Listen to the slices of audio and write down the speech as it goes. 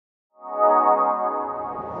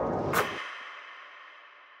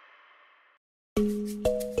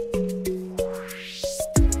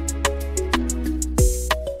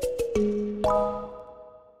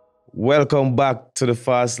Welcome back to the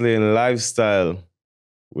Fast Lane Lifestyle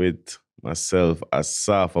with myself,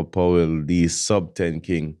 Asafa Powell, the Sub 10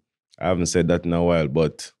 King. I haven't said that in a while,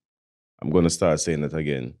 but I'm going to start saying that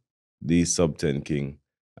again. The Sub 10 King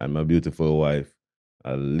and my beautiful wife,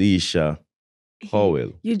 Alyshia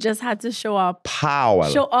Powell. You just had to show up. Powell.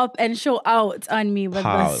 Show up and show out on me with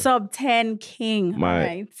the Sub 10 King. All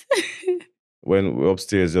right. When we were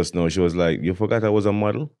upstairs just now, she was like, you forgot I was a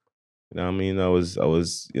model? You know what I mean? I was,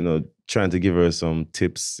 trying to give her some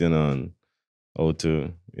tips, on how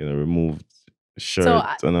to, remove shirt and all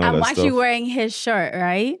that stuff. I'm actually wearing his shirt,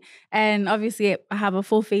 right? And obviously I have a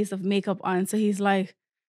full face of makeup on. So he's like,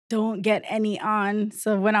 don't get any on.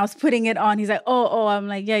 So when I was putting it on, he's like, oh, I'm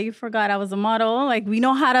like, yeah, you forgot I was a model. Like, we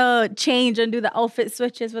know how to change and do the outfit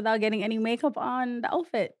switches without getting any makeup on the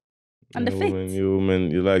outfit, on the fit.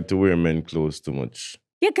 You like to wear men clothes too much.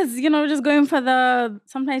 Yeah, because, just going for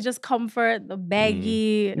sometimes just comfort, the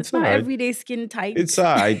baggy. It's not everyday skin tight. It's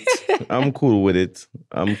all right. I'm cool with it.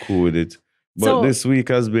 But this week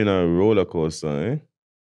has been a roller coaster,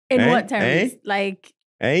 eh? In what terms? Like...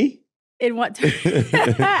 Eh? In what terms?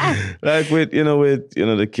 Like with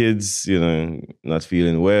the kids, not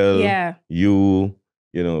feeling well. Yeah. You,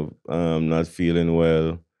 not feeling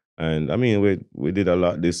well. And I mean, we did a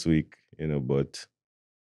lot this week, but...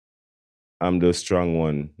 I'm the strong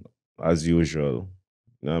one, as usual.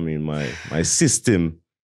 You know what I mean? My system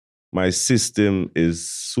is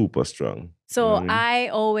super strong. So you know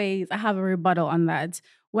I have a rebuttal on that.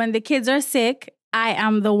 When the kids are sick, I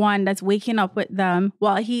am the one that's waking up with them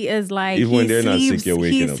while he is like, even when they're not sick, you're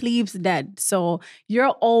waking up. He sleeps dead. So you're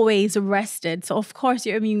always rested. So of course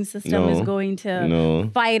your immune system is going to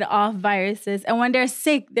fight off viruses. And when they're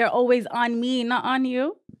sick, they're always on me, not on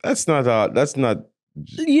you. That's not. Guys,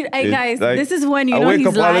 this is when you know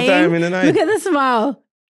he's lying. I wake up all the time in the night. Look at the smile.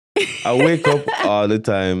 I wake up all the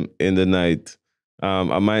time in the night.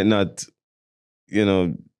 I might not,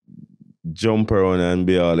 jump around and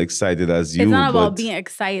be all excited as you. It's not about being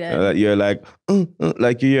excited. You're like you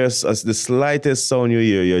hear the slightest sound you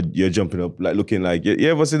hear, you're jumping up, like looking like you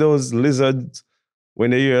ever see those lizards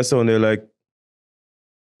when they hear a sound, they're like,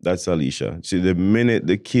 that's Alyshia. The minute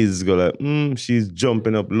the kids go like, she's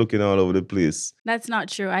jumping up, looking all over the place. That's not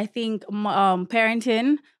true. I think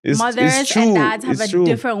parenting, mothers and dads have a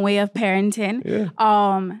different way of parenting. Yeah.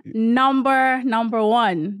 Number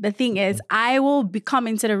one, the thing is, I will be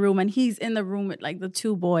coming to the room and he's in the room with like the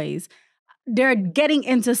two boys. They're getting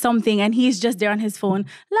into something and he's just there on his phone.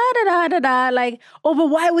 La da da da da. Like, but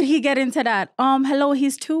why would he get into that? Hello,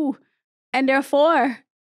 he's 2 and they're 4.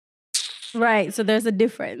 Right, so there's a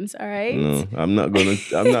difference, all right? No, I'm not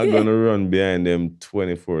gonna run behind them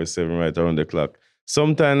 24/7 right around the clock.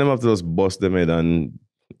 Sometimes I have to just bust them head and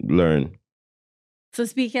learn. So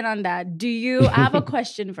speaking on that, I have a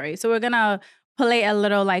question for you. So we're gonna play a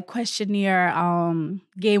little like questionnaire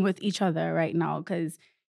game with each other right now, because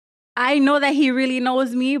I know that he really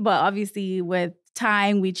knows me, but obviously with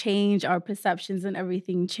time we change, our perceptions and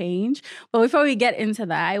everything change. But before we get into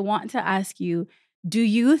that, I want to ask you, do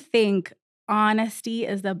you think honesty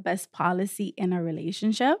is the best policy in a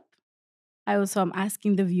relationship? I'm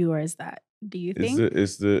asking the viewers that. Do you think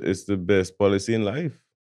it's the best policy in life?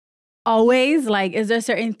 Always? Like, is there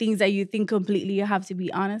certain things that you think completely you have to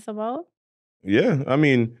be honest about? Yeah, I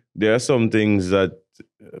mean, there are some things that.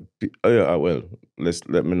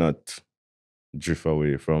 Let me not drift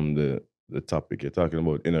away from the topic you're talking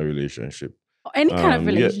about in a relationship. Any kind of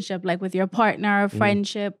relationship, like with your partner,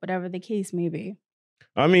 friendship, whatever the case may be.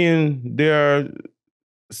 I mean, there are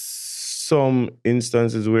some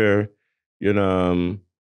instances where,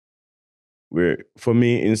 where for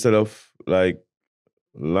me, instead of like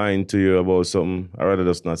lying to you about something, I'd rather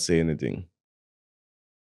just not say anything.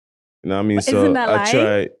 You know what I mean? But so isn't that I lie?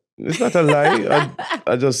 try. It's not a lie.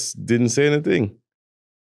 I just didn't say anything.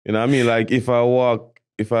 You know what I mean? Like if I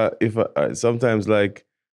sometimes like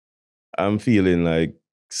I'm feeling like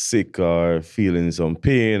sick or feeling some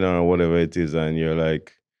pain or whatever it is, and you're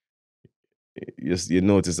like, you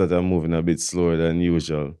notice that I'm moving a bit slower than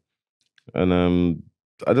usual, and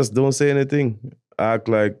I just don't say anything. I act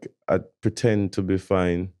like I pretend to be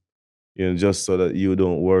fine, just so that you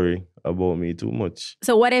don't worry about me too much.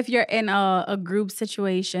 So what if you're in a group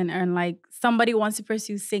situation and like somebody wants to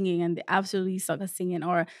pursue singing and they absolutely suck at singing,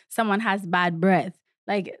 or someone has bad breath?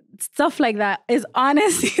 Like, stuff like that. Is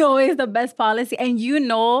honesty always the best policy? And yeah,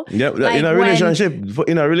 like in a relationship,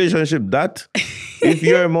 that if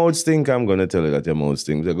your mouth stink, I'm gonna tell you that your mouth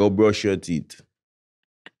stinks. So go brush your teeth.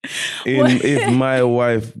 If my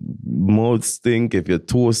wife mouth stink, if your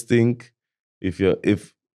toe stink, if your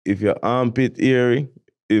armpit hairy,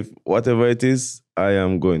 if whatever it is, I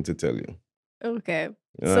am going to tell you. Okay.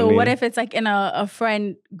 You know So what I what mean? if it's like in a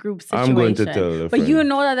friend group situation? I'm going to tell a But you friend.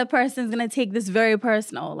 know that the person's gonna take this very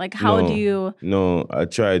personal. Like, how do you? No, I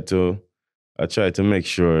try to make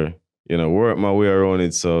sure, work my way around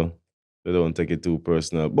it so they don't take it too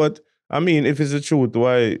personal. But I mean, if it's the truth,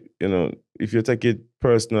 why, if you take it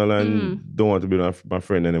personal and don't want to be my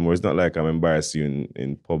friend anymore, it's not like I'm embarrassing you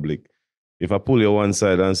in public. If I pull you one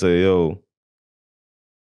side and say, yo,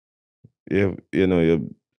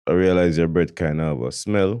 I realize your breath kind of have a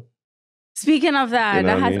smell. Speaking of that, You know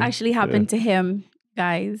that what I has mean? actually happened to him,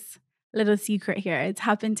 guys. Little secret here. It's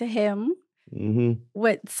happened to him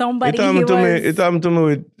with somebody he was It happened to me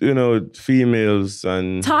with, females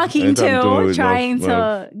and talking it happened to, me with trying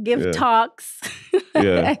to give yeah. talks.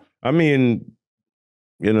 Yeah. I mean,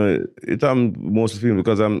 it happened mostly females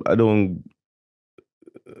because I don't.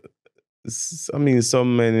 I mean,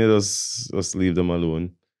 some men just leave them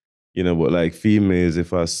alone. But like females,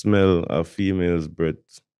 if I smell a female's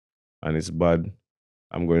breath and it's bad,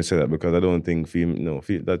 I'm going to say that because I don't think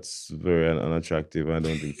that's very unattractive. I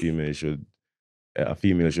don't think a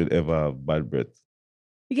female should ever have bad breath.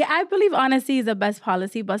 Yeah, I believe honesty is the best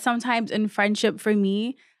policy, but sometimes in friendship for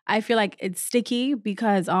me, I feel like it's sticky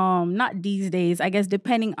because not these days, I guess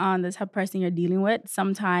depending on the type of person you're dealing with,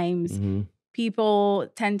 sometimes people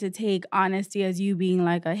tend to take honesty as you being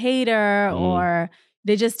like a hater or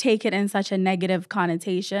they just take it in such a negative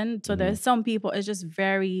connotation. So there's some people it's just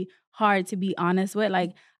very hard to be honest with.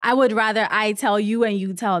 Like I would rather I tell you and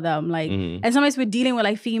you tell them. Like and sometimes we're dealing with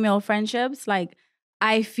like female friendships, like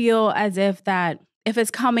I feel as if that if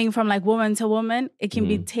it's coming from like woman to woman, it can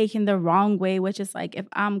be taken the wrong way, which is like if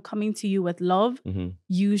I'm coming to you with love,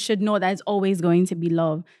 you should know that it's always going to be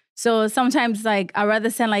love. So sometimes like I'd rather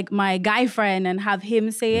send like my guy friend and have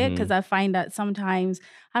him say it because I find that sometimes,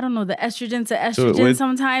 I don't know, the estrogen to estrogen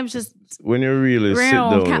sometimes just when you really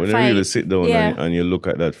sit down Yeah. and you look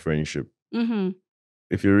at that friendship,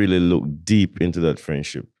 if you really look deep into that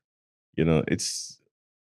friendship, it's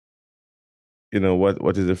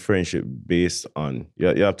what is the friendship based on?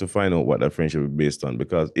 You have to find out what that friendship is based on,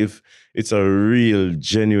 because if it's a real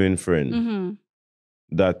genuine friend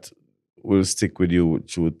that will stick with you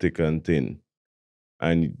through thick and thin,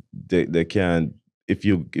 and they can't, if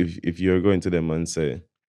you're going to them and say,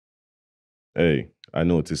 hey, I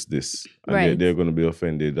noticed this, and they're going to be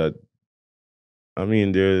offended, that I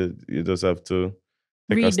mean, you just have to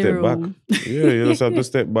take a step back. Yeah, you just have to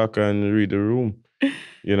step back and read the room.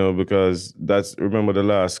 Because remember the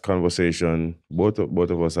last conversation both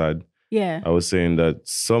of us had. Yeah. I was saying that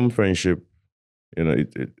some friendship,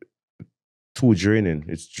 it too draining.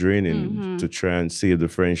 It's draining to try and save the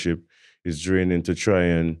friendship. It's draining to try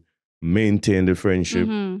and maintain the friendship.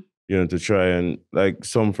 To try and, like,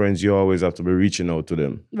 some friends, you always have to be reaching out to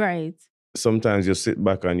them. Right. Sometimes you sit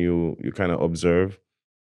back and you kind of observe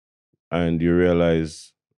and you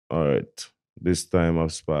realize, all right, this time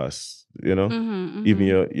has passed.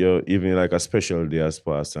 Even even like a special day has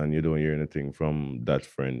passed and you don't hear anything from that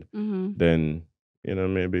friend. Then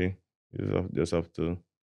maybe you just have to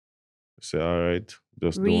say, all right,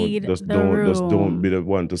 just don't be the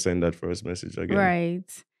one to send that first message again.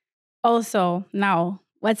 Right. Also, now,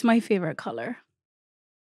 what's my favorite color?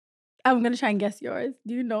 I'm gonna try and guess yours.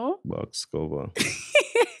 Do you know? Box cover.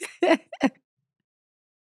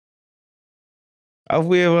 Have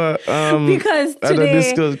we ever because today,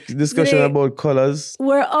 had a discussion about colors?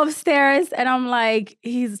 We're upstairs and I'm like,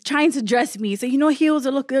 he's trying to dress me. So, heels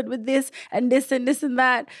will look good with this and this and this and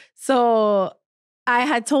that. So I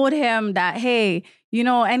had told him that, hey,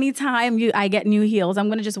 anytime I get new heels, I'm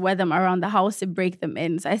going to just wear them around the house to break them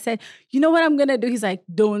in. So I said, you know what I'm going to do? He's like,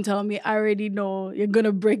 don't tell me. I already know you're going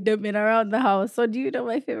to break them in around the house. So do you know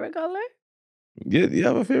my favorite color? Yeah, you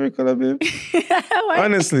have a favorite color, babe?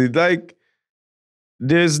 Honestly, like,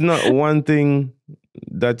 there's not one thing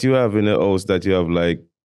that you have in the house that you have like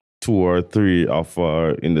 2 or 3 of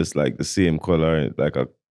in this, like, the same color, like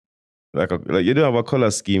you don't have a color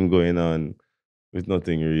scheme going on with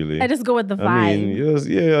nothing really. I just go with the vibe. I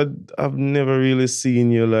mean, I've never really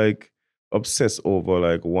seen you like obsess over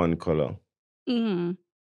like one color.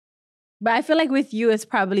 But I feel like with you, it's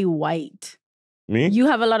probably white. Me? You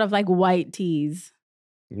have a lot of like white tees.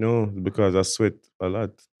 No, because I sweat a lot.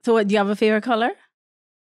 So what, do you have a favorite color?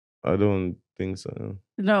 I don't think so.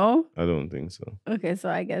 No? I don't think so. Okay, so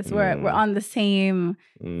I guess we're on the same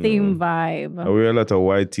vibe. I wear a lot of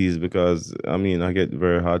white tees because, I mean, I get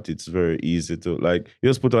very hot. It's very easy to, like, you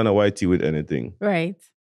just put on a white tee with anything. Right.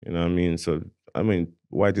 You know what I mean? So, I mean,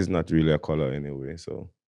 white is not really a color anyway,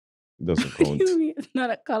 so it doesn't count. It's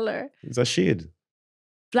not a color. It's a shade.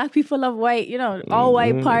 Black people love white, all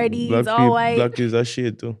white parties, all white. Black is a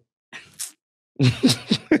shade too.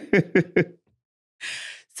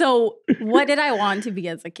 So, what did I want to be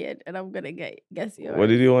as a kid? And I'm gonna guess yours. What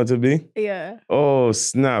did you want to be? Yeah. Oh,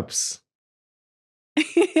 snaps.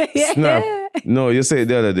 Snap. No, you said it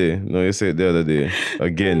the other day.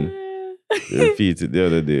 Again. You repeat it the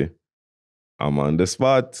other day. I'm on the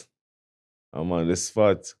spot.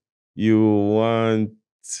 You want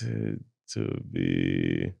to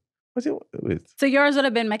be... Wait. So yours would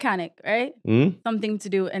have been mechanic, right? Hmm? Something to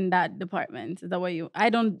do in that department. Is that what I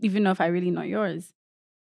don't even know if I really know yours.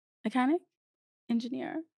 Mechanic?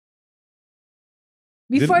 Engineer?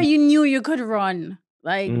 Before you knew you could run,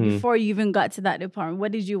 before you even got to that department,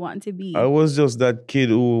 what did you want to be? I was just that kid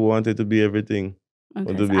who wanted to be everything. Okay,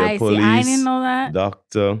 Wanted to be a police, I didn't know that.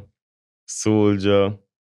 doctor, soldier.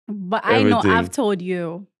 But everything. I know I've told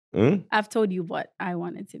you. Hmm? I've told you what I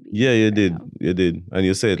wanted to be. Yeah, you did. You did. And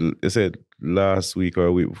you said last week or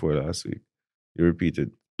a week before last week. You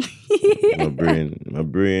repeated. my brain It's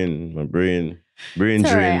all drain.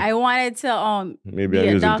 right. I wanted to Maybe be I'm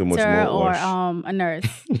a using too much doctor or mouthwash. a nurse.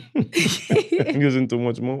 I'm using too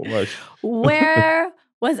much mouthwash. Where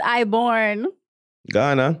was I born?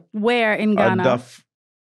 Ghana. Where in Ghana?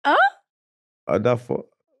 Adafo.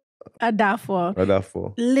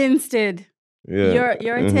 Linstead. Yeah.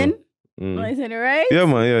 You're a 10? Mm. Is it right? Yeah,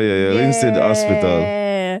 man. Yeah. Linstead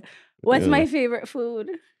Hospital. What's my favorite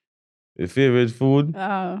food? Your favorite food?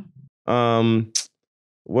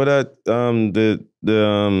 What at the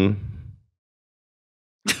Why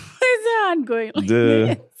is the hand going like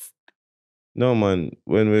this? No, man.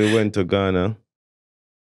 When we went to Ghana,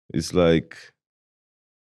 it's like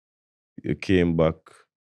you came back,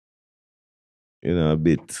 a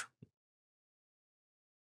bit,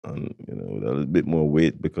 and with a little bit more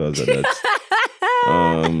weight because of that.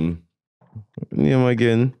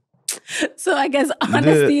 Again. So I guess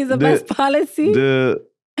honesty is the best policy.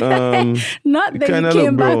 Not that you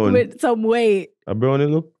came back with some weight. A brownie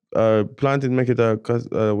look. Planting make it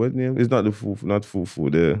what name? It's not the food, not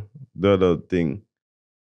food. The other thing.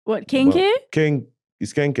 What, kenke?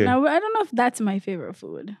 It's kenke. Now, I don't know if that's my favorite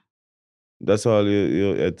food. That's all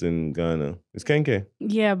you eat in Ghana. It's kenke.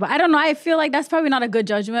 Yeah, but I don't know. I feel like that's probably not a good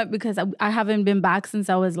judgment because I haven't been back since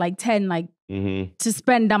I was like 10, to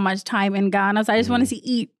spend that much time in Ghana. So I just wanted to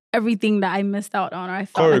eat everything that I missed out on, or I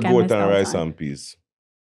felt like I missed out on. Rice and peas.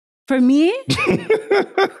 For me?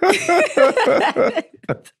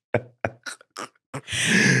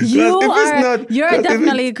 You're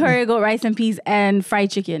definitely curry goat, rice and peas, and fried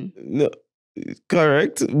chicken. No,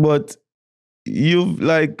 correct. But you've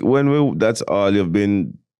that's all you've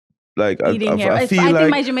been eating here. I feel think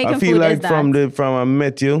my Jamaican food like is that. from I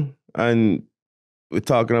met you and we're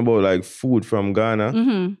talking about like food from Ghana.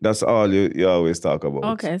 Mm-hmm. That's all you always talk about.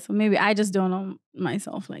 Okay, so maybe I just don't know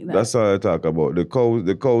myself like that. That's all I talk about.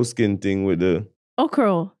 The cow skin thing with the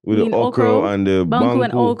okra. With the okra and the banku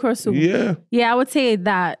and okra soup. Yeah. Yeah, I would say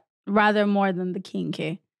that rather more than the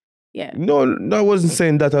kenke. Yeah. No, I wasn't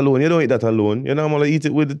saying that alone. You don't eat that alone. You normally eat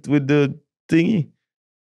it with the thingy.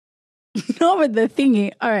 Not with the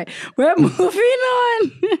thingy. All right, we're moving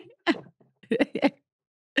on.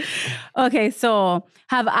 Okay, so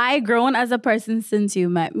have I grown as a person since you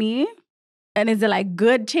met me? And is it like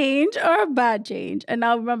good change or bad change? And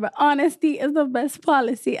now remember, honesty is the best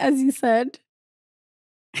policy, as you said.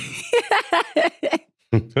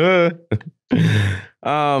 The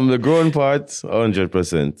growing part,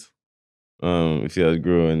 100%. If you had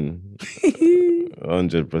grown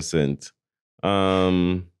 100%.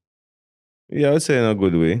 Yeah, I would say in a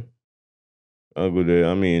good way. I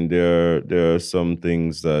mean, there are some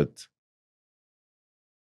things that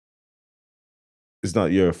it's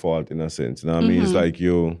not your fault in a sense. You know what I mean? It's like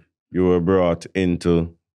you were brought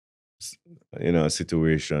into a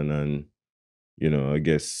situation, and I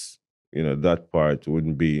guess that part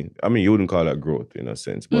wouldn't be. I mean, you wouldn't call that growth in a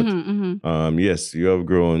sense, but yes, you have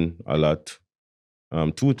grown a lot.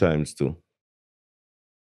 2 times too.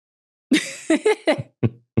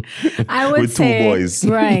 I would with say 2 boys,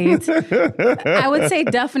 right. I would say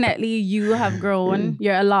definitely you have grown.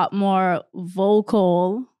 You're a lot more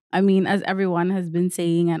vocal. I mean, as everyone has been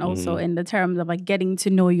saying, and also in the terms of like getting to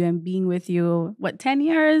know you and being with you. What, 10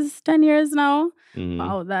 years? 10 years now?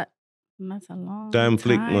 Wow, that's a long time.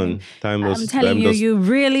 Flick, man. I'm telling you, you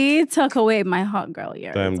really took away my hot girl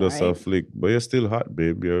years. Time does a flick, but you're still hot,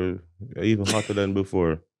 babe. You're even hotter than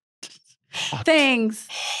before. Hot. Thanks.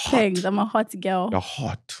 I'm a hot girl. You're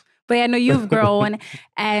hot. But I know you've grown,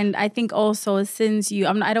 and I think also since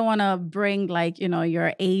I don't want to bring like,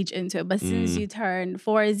 your age into it, but since you turned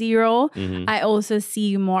 40, I also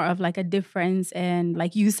see more of like a difference in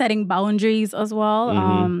like you setting boundaries as well,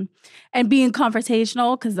 and being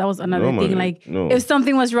confrontational, because that was another thing. Like if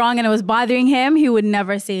something was wrong and it was bothering him, he would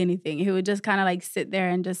never say anything. He would just kind of like sit there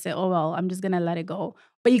and just say, "Oh well, I'm just gonna let it go."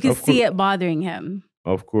 But you can see it bothering him.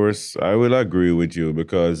 Of course, I will agree with you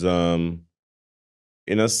because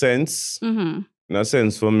in a sense,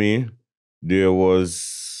 for me, there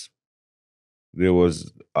was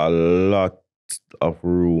a lot of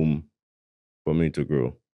room for me to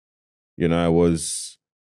grow. I was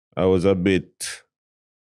a bit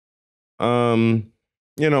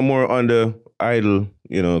more on the idle,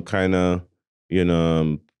 kind of,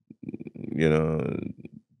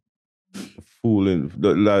 fooling,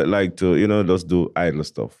 like to, just do idle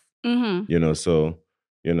stuff. So,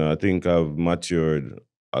 I think I've matured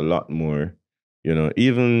a lot more,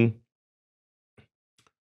 even,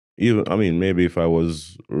 I mean, maybe if I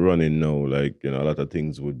was running now, like, a lot of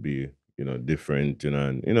things would be, different,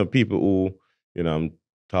 and, people who, I'm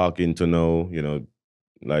talking to now,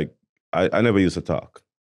 like, I never used to talk,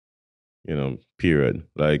 period.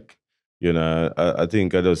 Like, I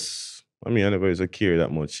think I never used to care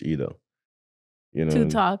that much either. To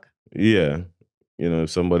talk. Yeah. If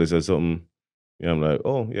somebody says something, I'm like,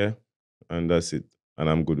 oh yeah, and that's it. And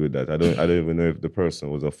I'm good with that. I don't even know if the person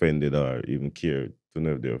was offended or even cared to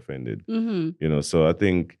know if they're offended. So I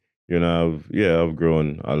think, I've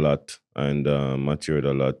grown a lot and matured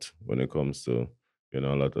a lot when it comes to, a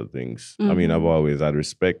lot of things. I mean, I've always had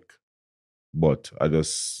respect, but I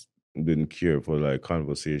just didn't care for like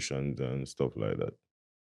conversations and stuff like that.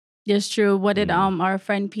 It's true. What did our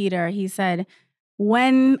friend Peter, he said,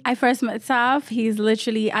 when I first met Saf, he's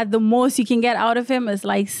literally, at the most you can get out of him is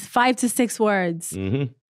like 5 to 6 words.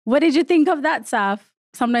 What did you think of that, Saf?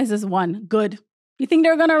 Sometimes it's one. Good. You think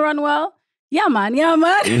they're going to run well? Yeah, man. Yeah,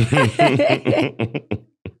 man.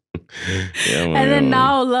 And then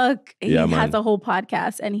now, look, he has a whole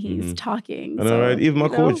podcast and he's talking. And all right, even my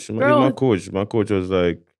coach was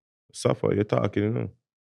like, Safa, you're talking,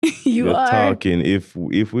 You're talking. If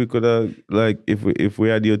we could have, like, if we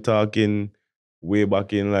had you talking way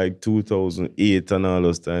back in like 2008 and all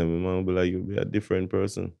those time, man, be like, you'll be a different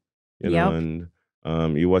person, know. And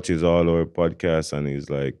he watches all our podcasts and he's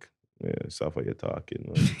like, yeah, Safa, you're talking,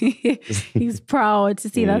 man. He's proud to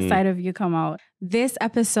see that side of you come out. This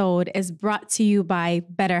episode is brought to you by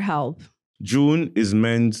BetterHelp. June is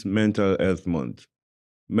Men's Mental Health Month.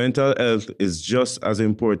 Mental health is just as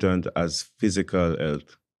important as physical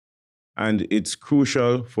health. And it's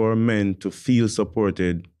crucial for men to feel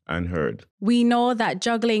supported and heard. We know that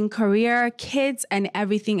juggling career, kids, and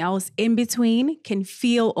everything else in between can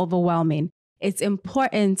feel overwhelming. It's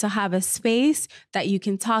important to have a space that you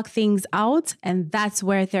can talk things out, and that's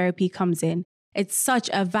where therapy comes in. It's such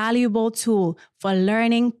a valuable tool for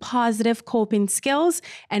learning positive coping skills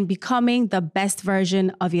and becoming the best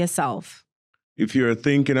version of yourself. If you're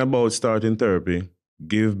thinking about starting therapy,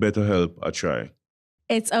 give BetterHelp a try.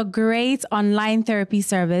 It's a great online therapy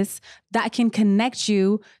service that can connect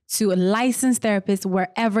you to a licensed therapist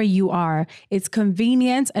wherever you are. It's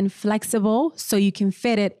convenient and flexible, so you can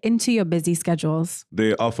fit it into your busy schedules.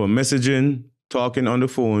 They offer messaging, talking on the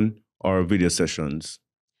phone, or video sessions.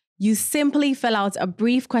 You simply fill out a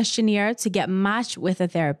brief questionnaire to get matched with a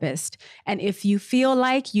therapist. And if you feel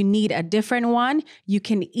like you need a different one, you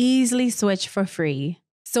can easily switch for free.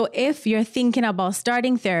 So if you're thinking about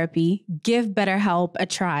starting therapy, give BetterHelp a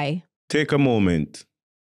try. Take a moment.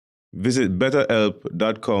 Visit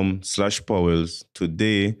betterhelp.com/Powells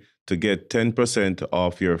today to get 10%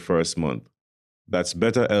 off your first month. That's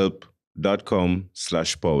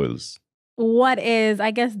betterhelp.com/Powells.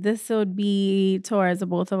 I guess this would be towards the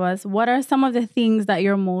both of us. What are some of the things that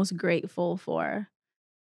you're most grateful for?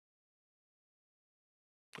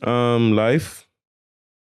 Life.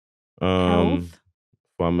 Health.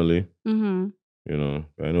 Family. I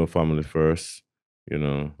know family first.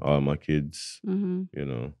 All my kids.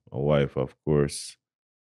 A wife, of course.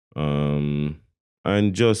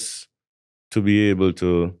 And just to be able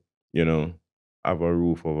to, have a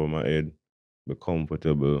roof over my head, be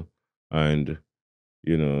comfortable, and,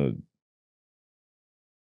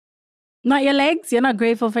 Not your legs? You're not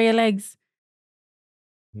grateful for your legs?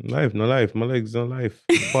 Life, no life. My legs don't life.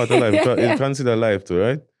 It's part of life. It's considered life too,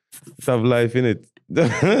 right? It have life in it. Yeah,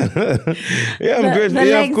 I'm grateful. The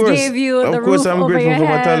yeah, legs of course. gave you of the course, roof I'm over grateful your for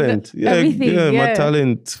my head, talent. Yeah, everything, my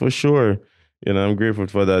talent for sure. I'm grateful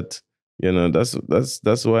for that.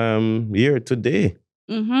 That's why I'm here today,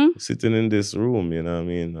 sitting in this room.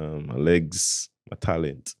 My legs, my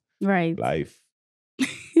talent. Right. life.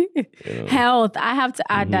 You know? Health. I have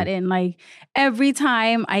to add that in. Like every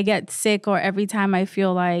time I get sick or every time I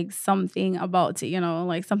feel like something about to,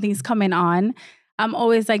 like something's coming on, I'm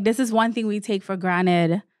always like, this is one thing we take for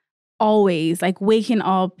granted always, like waking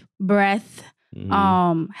up, breath,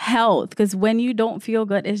 health. Because when you don't feel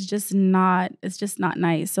good, it's just not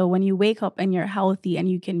nice. So when you wake up and you're healthy and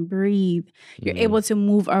you can breathe, you're able to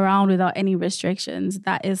move around without any restrictions.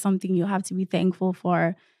 That is something you have to be thankful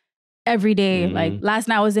for every day. Like last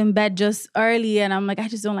night I was in bed just early and I'm like, I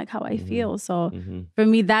just don't like how I feel. So for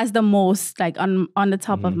me, that's the most like on the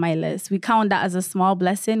top of my list. We count that as a small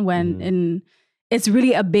blessing when it's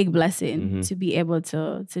really a big blessing to be able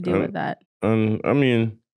to deal with that. And I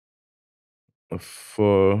mean,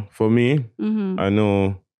 for me, I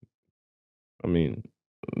know, I mean,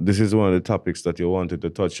 this is one of the topics that you wanted to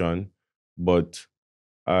touch on, but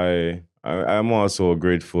I'm also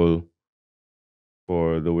grateful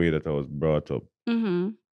for the way that I was brought up.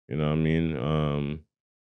 You know what I mean?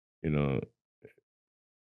 You know,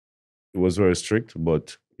 it was very strict,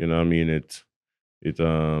 but you know what I mean, it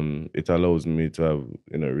allows me to have,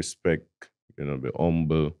 respect, be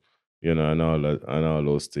humble, and all that and all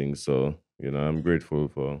those things. So, I'm grateful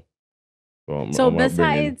for So all my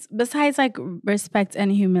bringing. besides like respect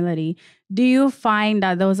and humility, do you find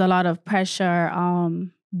that there was a lot of pressure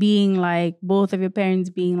being like both of your parents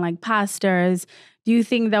being like pastors? Do you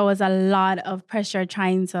think there was a lot of pressure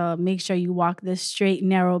trying to make sure you walk this straight,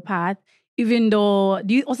 narrow path? Even though,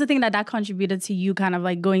 do you also think that contributed to you kind of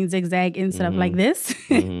like going zigzag instead of like this?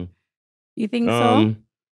 You think so?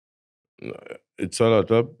 It's a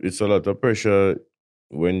lot of pressure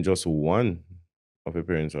when just one of your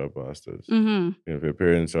parents are pastors. If your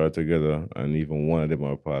parents are together and even one of them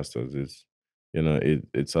are pastors,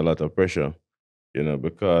 it's a lot of pressure,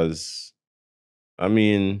 because I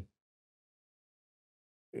mean,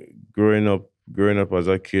 growing up as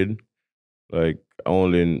a kid, like I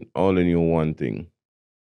only knew one thing.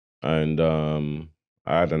 And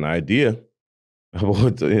I had an idea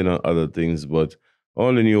about other things, but I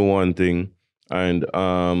only knew one thing. And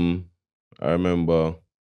I remember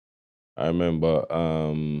I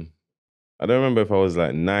don't remember if I was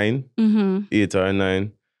like 9, 8 or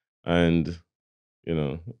 9, and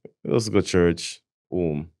it was go church,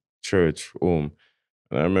 home.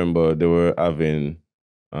 And I remember they were having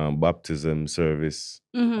baptism service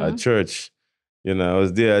at church. I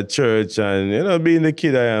was there at church and, being the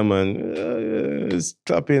kid I am and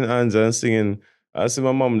clapping hands and singing. I see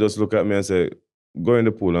my mom just look at me and say, go in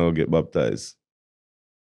the pool and go get baptized.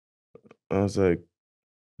 I was like,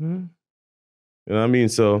 hmm? You know what I mean?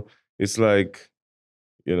 So it's like,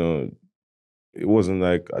 it wasn't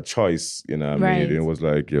like a choice, I made. It was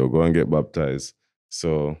like, go and get baptized.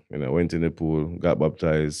 So, I went in the pool, got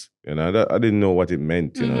baptized, and I didn't know what it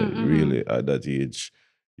meant, really at that age,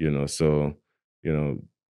 so,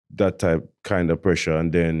 that kind of pressure.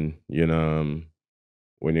 And then,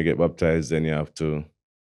 when you get baptized, then you have to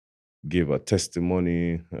give a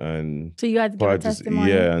testimony and so you had to give a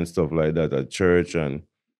testimony? Yeah, and stuff like that at church. And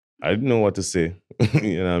I didn't know what to say.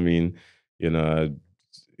 You know what I mean?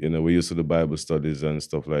 We used to do Bible studies and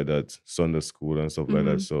stuff like that, Sunday school and stuff like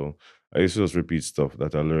that. So I used to just repeat stuff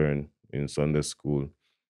that I learned in Sunday school.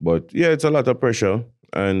 But yeah, it's a lot of pressure.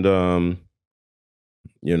 And,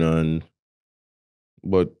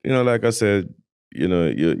 but, like I said,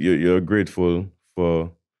 you're grateful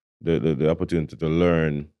for the opportunity to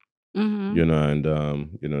learn, and,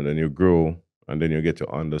 then you grow and then you get to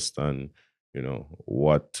understand,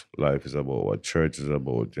 what life is about, what church is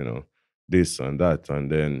about, this and that.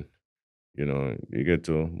 And then, you get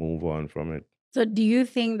to move on from it. So do you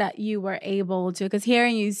think that you were able to, because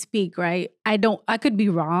hearing you speak, right, I could be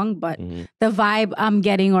wrong, but the vibe I'm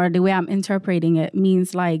getting or the way I'm interpreting it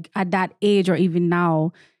means like at that age or even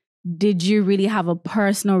now, did you really have a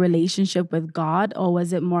personal relationship with God, or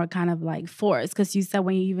was it more kind of like forced? Because you said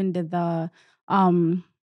when you even did the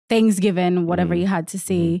Thanksgiving, whatever you had to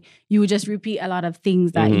say, you would just repeat a lot of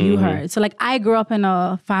things that you heard. So like I grew up in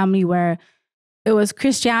a family where it was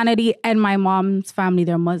Christianity and my mom's family,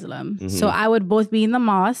 they're Muslim. So I would both be in the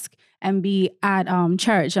mosque and be at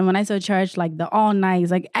church. And when I saw church, like the all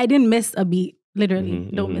nights, like I didn't miss a beat. Literally,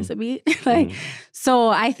 don't miss a beat. So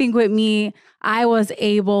I think with me, I was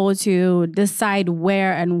able to decide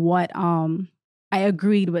where and what I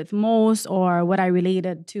agreed with most or what I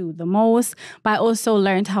related to the most. But I also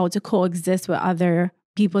learned how to coexist with other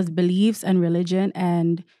people's beliefs and religion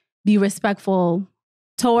and be respectful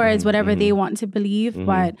towards whatever they want to believe.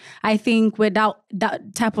 But I think without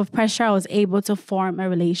that type of pressure, I was able to form a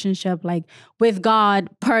relationship like with God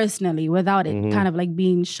personally without it kind of like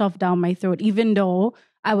being shoved down my throat, even though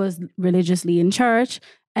I was religiously in church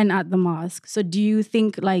and at the mosque. So do you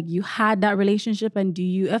think like you had that relationship, and do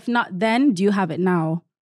you, if not then, do you have it now?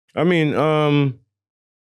 I mean,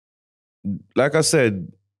 like I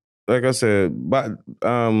said, but at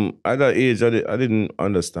that age, I didn't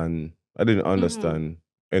understand. I didn't understand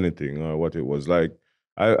anything or what it was like.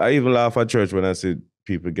 I even laugh at church when I see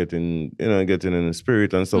people getting in the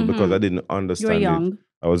spirit and stuff because I didn't You were understand it. young.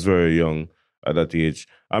 I was very young at that age.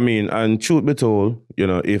 I mean, and truth be told,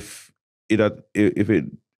 if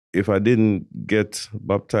I didn't get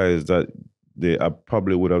baptized that day, I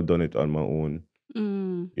probably would have done it on my own.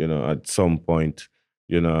 At some point,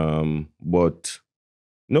 but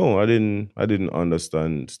no, I didn't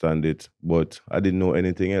understand it, but I didn't know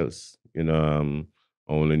anything else. I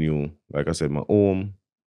only knew, like I said, my home,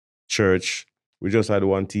 church. We just had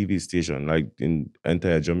one TV station, like in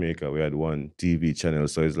entire Jamaica, we had one TV channel.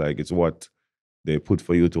 So it's like it's what they put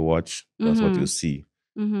for you to watch. That's what you see.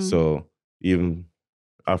 So even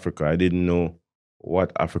Africa, I didn't know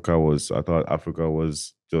what Africa was. I thought Africa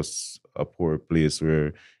was just a poor place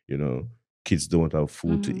where, kids don't have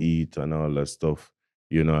food to eat and all that stuff.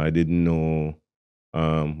 I didn't know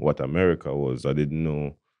what America was. I didn't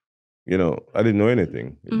know, I didn't know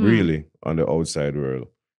anything really on the outside world.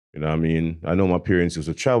 I mean, I know my parents used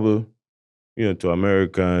to travel, to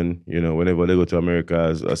America, and, whenever they go to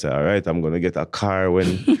America, I say, all right, I'm going to get a car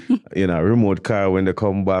when, a remote car when they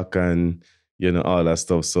come back and, all that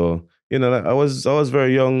stuff. So, like I was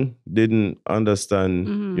very young, didn't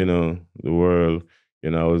understand, the world.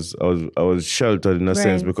 I was sheltered in a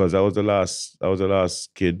sense because I was the last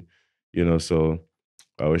kid, so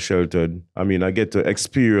I was sheltered. I mean, I get to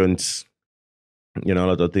experience, a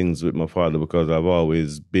lot of things with my father because I've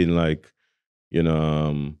always been like,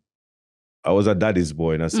 I was a daddy's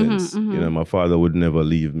boy in a sense. My father would never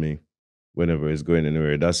leave me whenever he's going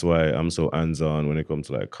anywhere. That's why I'm so hands-on when it comes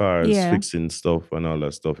to like cars, fixing stuff and all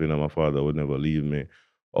that stuff. My father would never leave me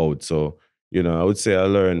out. So, I would say I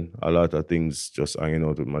learned a lot of things just hanging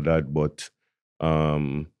out with my dad. But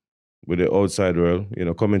with the outside world,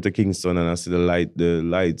 coming to Kingston and I see the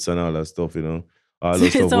lights and all that stuff, all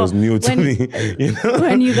that stuff was new to me.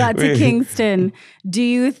 When you got to Kingston, do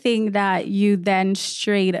you think that you then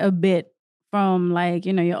strayed a bit from like,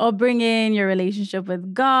 your upbringing, your relationship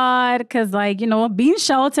with God? Because like, being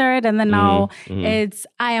sheltered and then now it's,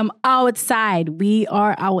 I am outside. We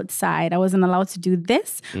are outside. I wasn't allowed to do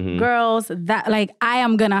this. Girls, that like, I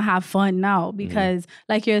am going to have fun now because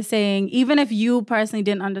like you're saying, even if you personally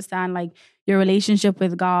didn't understand like your relationship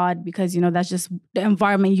with God, because, that's just the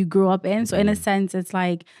environment you grew up in. So in a sense, it's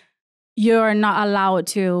like, you're not allowed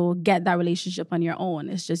to get that relationship on your own.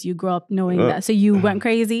 It's just you grew up knowing that. So you went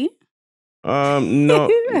crazy? No.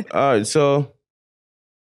 All right. So,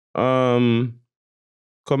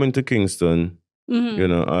 coming to Kingston,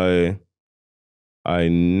 I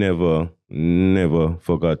never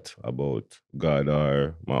forgot about God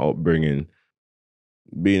or my upbringing.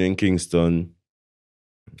 Being in Kingston,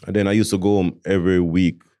 and then I used to go home every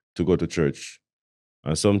week to go to church.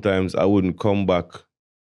 And sometimes I wouldn't come back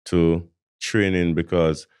to training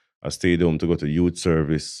because I stayed home to go to youth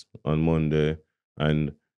service on Monday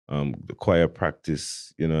and the choir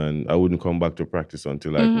practice, and I wouldn't come back to practice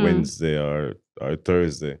until like Wednesday or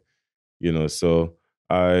Thursday, so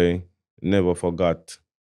I never forgot,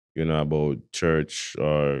 about church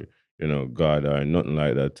or, God or nothing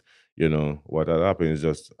like that. What had happened is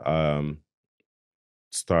just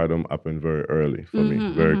stardom happened very early for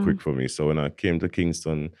me, very quick for me. So when I came to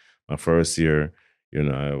Kingston my first year,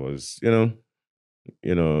 I was,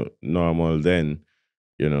 normal then,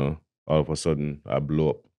 all of a sudden I blew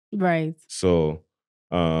up. Right. So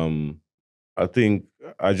I think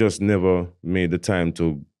I just never made the time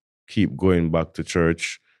to keep going back to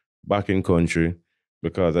church, back in country,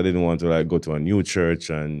 because I didn't want to like go to a new church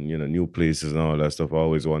and, new places and all that stuff. I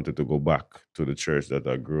always wanted to go back to the church that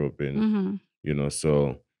I grew up in,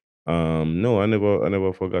 so no, I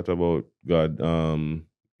never forgot about God.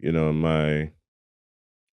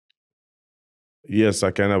 Yes,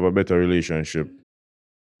 I can have a better relationship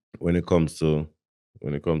when it comes to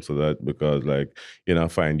that because like, I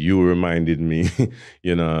find you reminded me,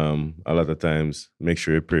 a lot of times, make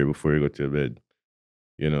sure you pray before you go to bed.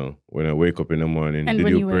 When I wake up in the morning, And did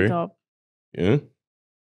when you pray? wake up. Yeah.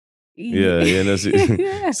 Yeah, that's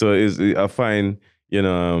it. So I find,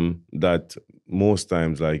 that most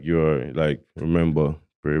times like you're like, remember,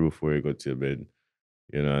 pray before you go to your bed.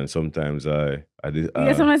 And sometimes I did.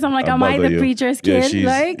 Sometimes I'm like, am I bother the you. preacher's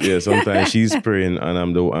kid? Sometimes she's praying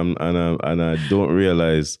and and I don't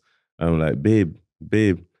realize. I'm like, babe,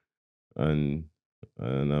 and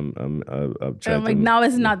and I've tried like to. now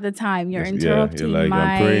is not the time. You're Just, yeah, interrupting you're like, I'm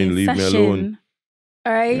my praying, leave me alone. session.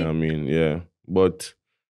 All You right. know what I mean? Yeah. But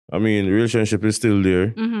I mean, relationship is still there.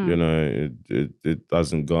 Mhm. You know, it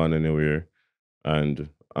hasn't gone anywhere. And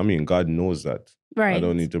I mean, God knows that. I Right.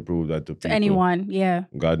 don't need to prove that to people. To anyone. Yeah.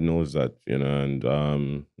 God knows that, you know, and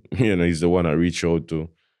you know, he's the one I reach out to,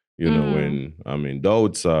 you know, when I mean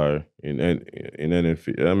doubts are in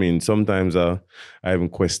anything. I mean, sometimes I even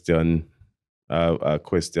question I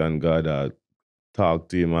question God. I talk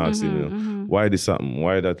to him, ask him, you know, why this happen?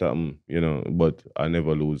 Why that happen? You know, but I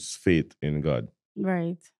never lose faith in God.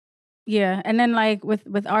 Right. Yeah. And then like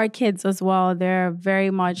with our kids as well, they're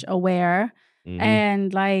very much aware.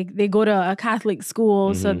 And like they go to a Catholic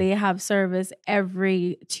school, so they have service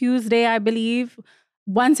every Tuesday, I believe.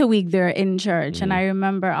 Once a week they're in church. And I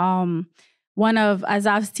remember one of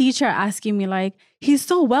Asaf's teacher asking me, like, he's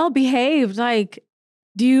so well behaved. Like,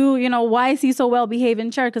 do you know, why is he so well behaved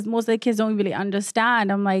in church? Because most of the kids don't really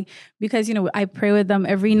understand. I'm like, because, you know, I pray with them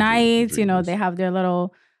every night. You know, they have their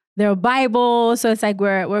Bible. So it's like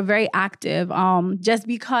we're very active. Just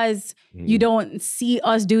because you don't see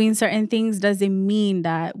us doing certain things doesn't mean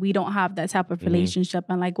that we don't have that type of relationship.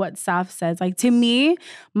 And like what Saf says, like to me,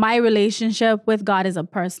 my relationship with God is a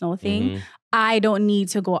personal thing. I don't need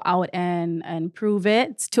to go out and prove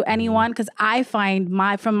it to anyone, because I find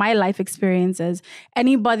from my life experiences,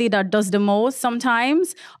 anybody that does the most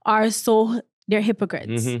sometimes they're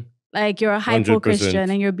hypocrites. Like you're a hypo 100%. Christian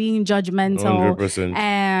and you're being judgmental 100%.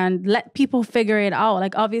 and let people figure it out.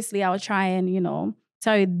 Like obviously I'll try and, you know,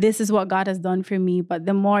 tell you this is what God has done for me. But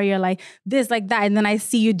the more you're like this, like that, and then I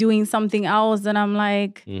see you doing something else, and I'm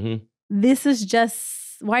like, this is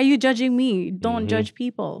just, why are you judging me? Don't judge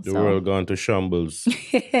people. The world gone to shambles.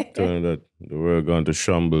 Telling that the world gone to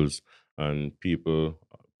shambles, and people,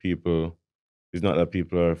 it's not that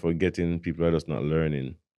people are forgetting, people are just not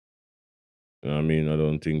learning. You know what I mean? I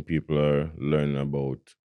don't think people are learning about,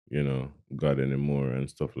 you know, God anymore and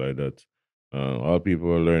stuff like that. All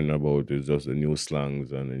people are learning about is just the new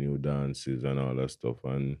slangs and the new dances and all that stuff,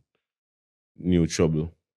 and new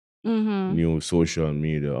trouble. New social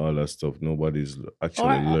media, all that stuff. Nobody's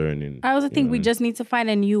actually learning. I also think we just need to find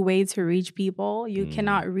a new way to reach people. You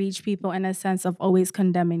cannot reach people in a sense of always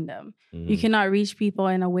condemning them. You cannot reach people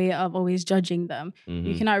in a way of always judging them.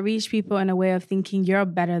 You cannot reach people in a way of thinking you're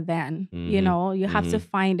better than. You know, you have to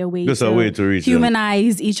find a way to reach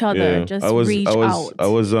humanize them. Each other. Yeah. Just reach out. I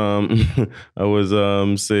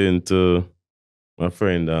was saying to my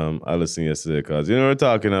friend Allison yesterday, because you know we're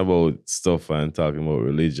talking about stuff and talking about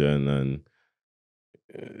religion, and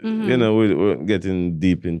you know we're getting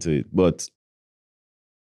deep into it. But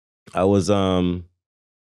I was telling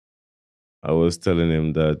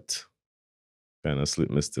him that kind of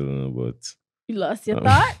slipped me still, but you lost your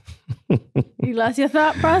thought. You lost your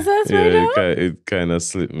thought process right now. It kind of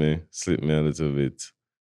slipped me a little bit.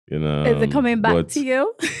 You know, is it coming back to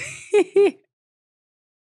you?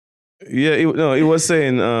 Yeah, he was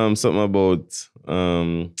saying something about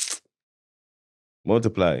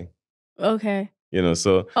multiply. Okay. You know,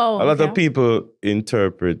 so a lot of people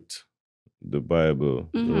interpret the Bible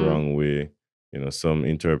the wrong way. You know, some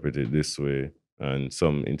interpret it this way and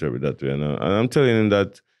some interpret that way. And I'm telling him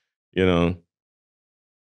that, you know,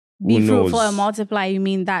 be fruitful and multiply. You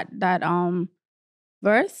mean that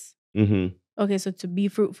verse? Okay, so to be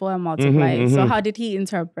fruitful and multiply. So how did he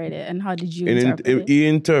interpret it, and how did you interpret it? He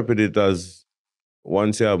interpreted it as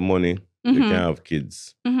once you have money, you can have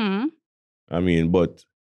kids. I mean, but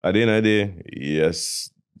at the end of the day,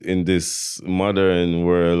 yes, in this modern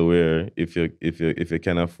world where if you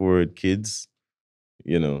can afford kids,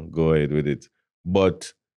 you know, go ahead with it.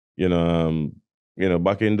 But you know,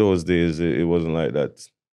 back in those days, it wasn't like that.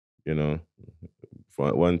 You know,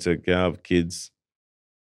 once you can have kids.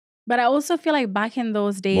 But I also feel like back in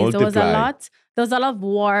those days, there was a lot of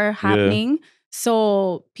war happening. Yeah.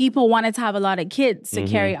 So people wanted to have a lot of kids to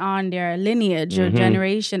carry on their lineage or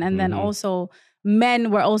generation. And then also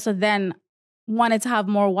men were also then wanted to have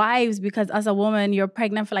more wives, because as a woman, you're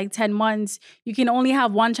pregnant for like 10 months. You can only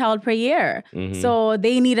have one child per year. So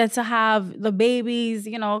they needed to have the babies,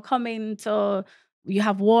 you know, coming to... You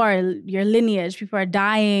have war, your lineage, people are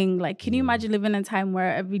dying. Like, can you imagine living in a time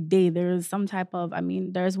where every day there's some type of, I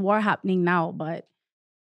mean, there's war happening now, but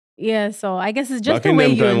yeah, so I guess it's just the way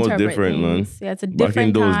you interpret things. Yeah, it's a different time. Back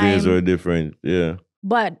in those days were different, yeah.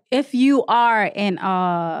 But if you are in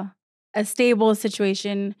a stable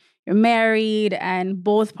situation, you're married, and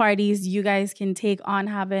both parties, you guys can take on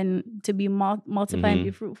having to be multiply and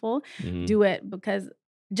be fruitful, do it, because...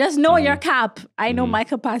 Just know your cap. I know my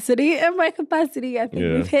capacity, and my capacity, I think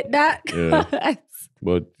we've hit that. Yeah.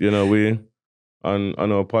 But, you know, on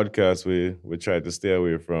our podcast, we try to stay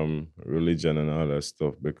away from religion and all that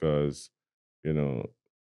stuff because, you know,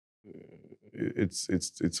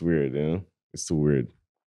 it's weird, you know? It's too weird.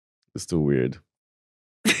 It's too weird.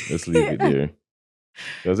 Let's leave it there.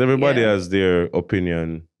 Because everybody Yeah. has their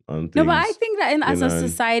opinion on things. No, but I think that as a and-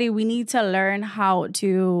 society, we need to learn how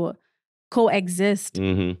to coexist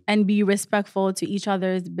Mhm. and be respectful to each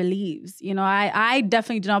other's beliefs. You know, I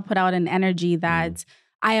definitely do not put out an energy that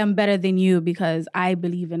I am better than you because I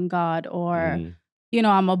believe in God or, Mhm. you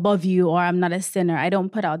know, I'm above you or I'm not a sinner. I don't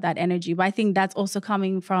put out that energy. But I think that's also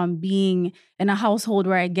coming from being in a household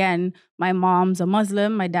where, again, my mom's a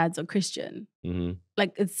Muslim, my dad's a Christian. Mhm.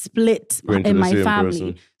 Like it's split Praying to in the my same family.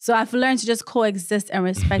 person. So I've learned to just coexist and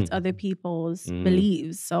respect other people's Mhm.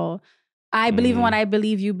 beliefs. So I believe in what I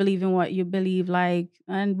believe, you believe in what you believe, like,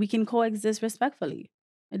 and we can coexist respectfully.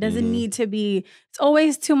 It doesn't Mhm. need to be, it's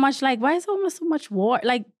always too much like, why is almost so much war?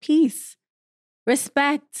 Like peace,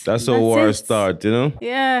 respect. That's how war it. start, you know?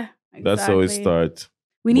 Yeah, exactly. That's how it start.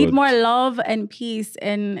 We need But- more love and peace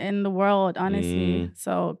in the world, honestly.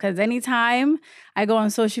 So, because anytime I go on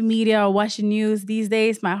social media or watch the news these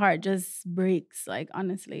days, my heart just breaks, like,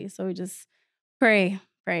 honestly. So we just pray.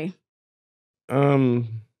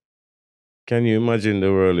 Can you imagine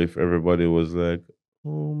the world if everybody was like,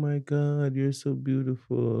 "Oh my God, you're so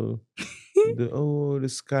beautiful. The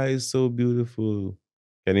sky is so beautiful."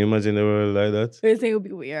 Can you imagine the world like that? Do you think it would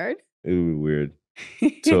be weird? It would be weird.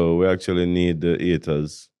 So we actually need the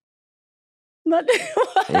haters. Not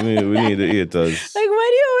We need the haters. Like, why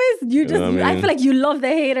do you always, you You know just, what I I mean? feel like you love the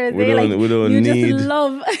haters. We They don't- like, we don't you need- just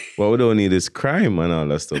love. What we don't need is crime and all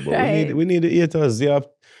that stuff. But Right. we need the haters.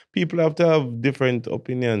 People have to have different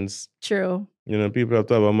opinions. True. You know, people have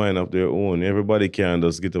to have a mind of their own. Everybody can't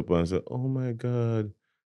just get up and say, "Oh my God,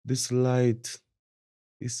 this light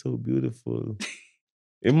is so beautiful."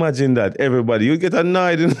 Imagine that, everybody. You get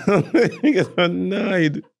annoyed. You get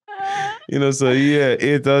annoyed. You know, so yeah,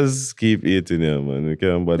 haters keep eating them, man. We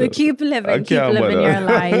can't bother. So keep living I can't bother. your I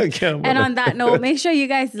life. can't And bother. on that note, make sure you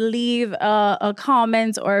guys leave a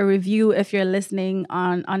comment or a review if you're listening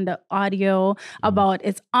on the audio about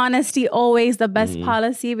it's honesty always the best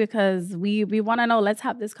policy, because we want to know, let's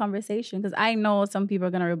have this conversation, because I know some people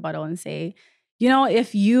are going to rebuttal and say, you know,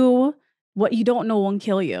 what you don't know won't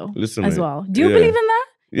kill you. Listen, as man. well. Do you Yeah. believe in that?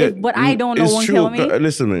 Yeah, If what I don't know it's won't true. kill me?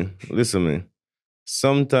 Listen, me.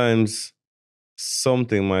 Sometimes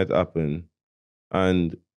something might happen,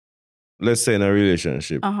 and let's say in a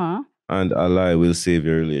relationship, Uh-huh. and a lie will save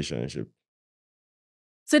your relationship.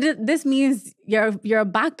 So this means you're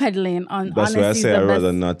backpedaling on That's why I honesty say is I'd the rather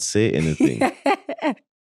best. not say anything.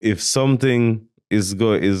 If something is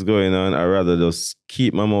going on, I'd rather just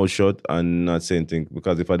keep my mouth shut and not say anything,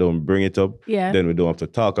 because if I don't bring it up, Yeah. then we don't have to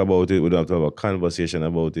talk about it. We don't have to have a conversation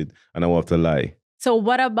about it, and I won't have to lie. So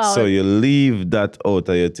what about, So you leave that out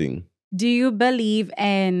of your thing. do you believe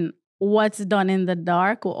in what's done in the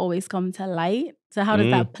dark will always come to light? So how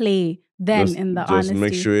does that play then in the Just honesty?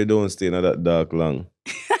 make sure you don't stay in that dark long.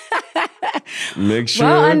 Make sure.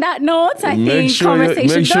 Well, on that note, I Make think sure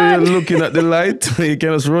conversation make sure done. you're looking at the light. You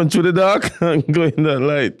can just run through the dark and go in that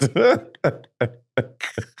light.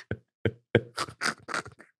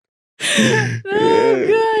 Oh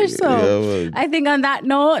gosh. So Yeah, man. I think on that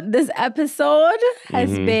note, this episode has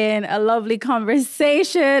been a lovely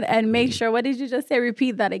conversation. And make sure, what did you just say?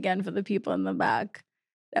 Repeat that again for the people in the back.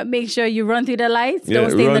 Make sure you run through the lights. Yeah,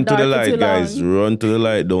 Don't stay in the run to dark the for light, too guys. long. Run to the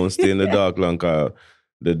light. Don't stay in the dark long, 'cause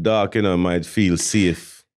the dark, might feel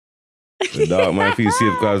safe. The dark might feel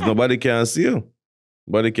safe because nobody can see you.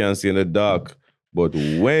 Nobody can see in the dark. But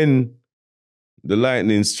when the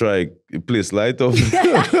lightning strike, the place light up.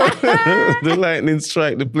 The lightning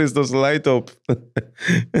strike, the place does light up.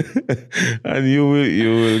 And you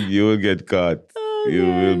will get caught. Oh, You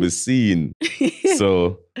will be gosh. seen.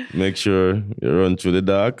 So make sure you run through the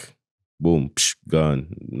dark. Boom, psh, gone.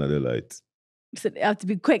 Another light. So they have to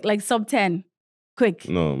be quick, like sub 10. Quick.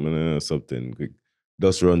 No, man, something quick.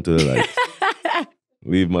 Just run to the light.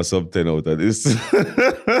 Leave my sub 10 out of this.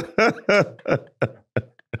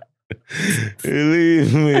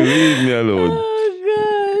 leave me alone.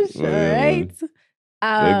 Oh gosh. Oh, All yeah, right.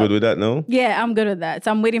 Are you good with that now? Yeah, I'm good with that.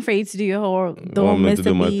 So I'm waiting for you to do your whole the whole Want me to Mr.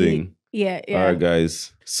 do my B. thing? Yeah. All right,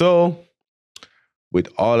 guys. So, with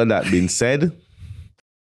all of that being said,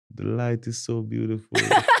 the light is so beautiful.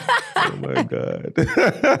 Oh my God.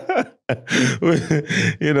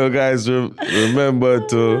 Guys, remember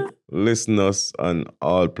to listen us on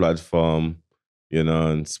all platforms,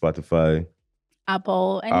 on Spotify,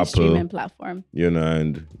 Apple, any Apple. streaming platform.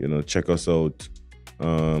 and check us out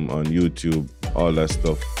on YouTube, all that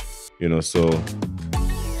stuff. So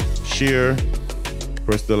share,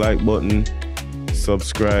 press the like button,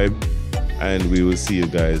 subscribe, and we will see you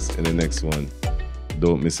guys in the next one.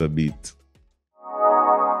 Don't miss a beat.